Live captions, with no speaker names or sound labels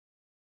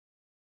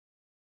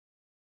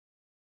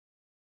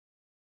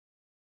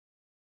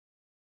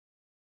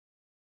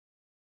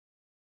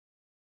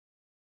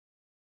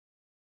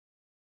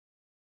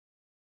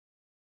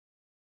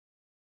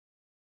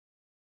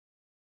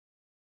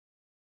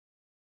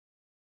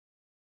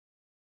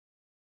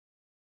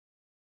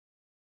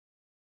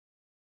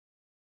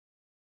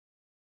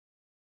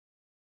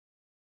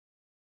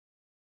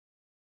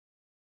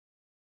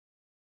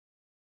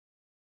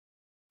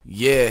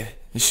Yeah,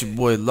 it's your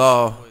boy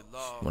Law.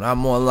 When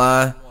I'm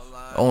online,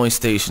 the only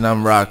station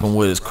I'm rocking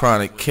with is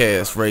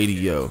ChronicCast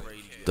Radio,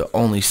 the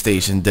only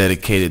station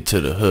dedicated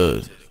to the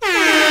hood.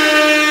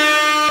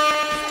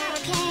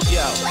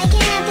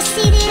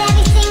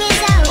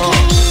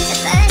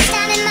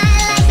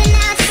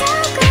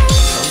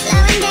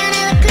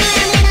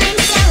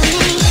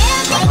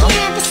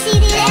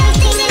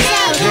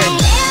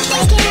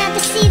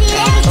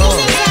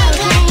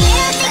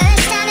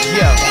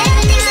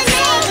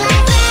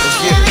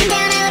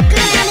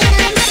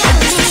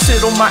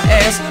 On my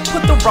ass,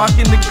 put the rock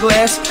in the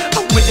glass. I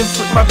went and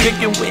flipped my Vic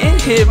and went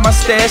and hid my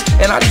stash.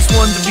 And I just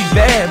wanted to be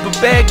bad, but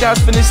bad guys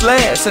finish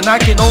last. And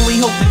I can only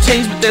hope to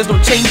change, but there's no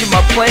change in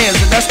my plans.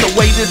 And that's the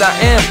way that I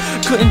am.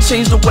 Couldn't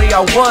change the way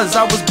I was.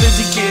 I was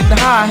busy getting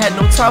high, had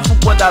no time for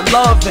what I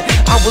love. And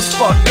I was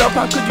fucked up.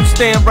 How could you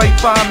stand right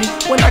by me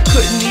when I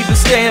couldn't even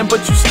stand, but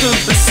you stood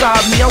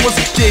beside me? I was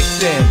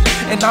addicted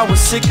and I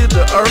was sick of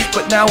the earth,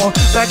 but now I'm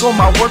back on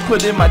my work,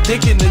 putting my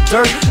dick in the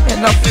dirt.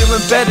 And I'm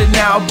feeling better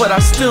now, but I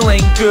still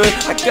ain't good.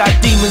 I got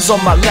demons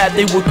on my lap,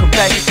 they would come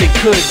back if they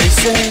could, they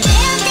say.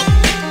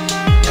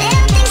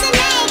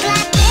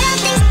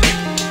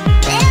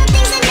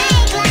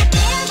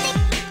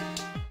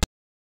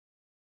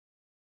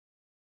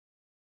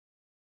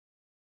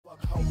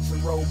 Hoes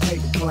and roll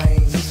paper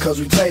planes, cause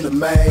we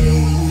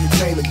TaylrMayd,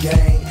 Taylor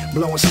gang,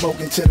 blowing smoke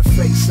into the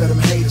face of them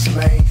haters,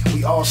 man.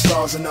 We all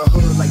stars in the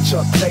hood like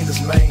Chuck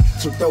Taylor's, man.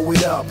 So throw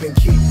it up and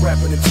keep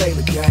rapping the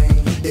Taylor gang,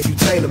 if you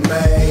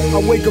TaylrMayd.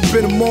 I wake up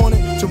in the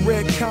morning to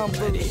red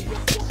Converse.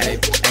 Hey,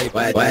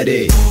 why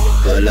did?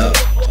 Pull up,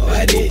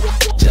 why did?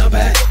 Jump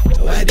out,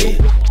 why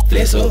did?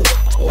 Flex up,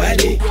 why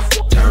did?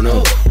 Turn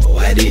up,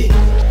 why did?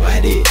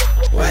 Why did?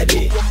 Why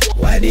did?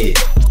 Why did?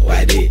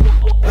 Why did?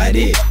 Why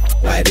did?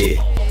 Why did?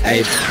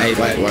 Hey,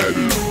 why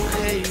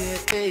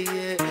word?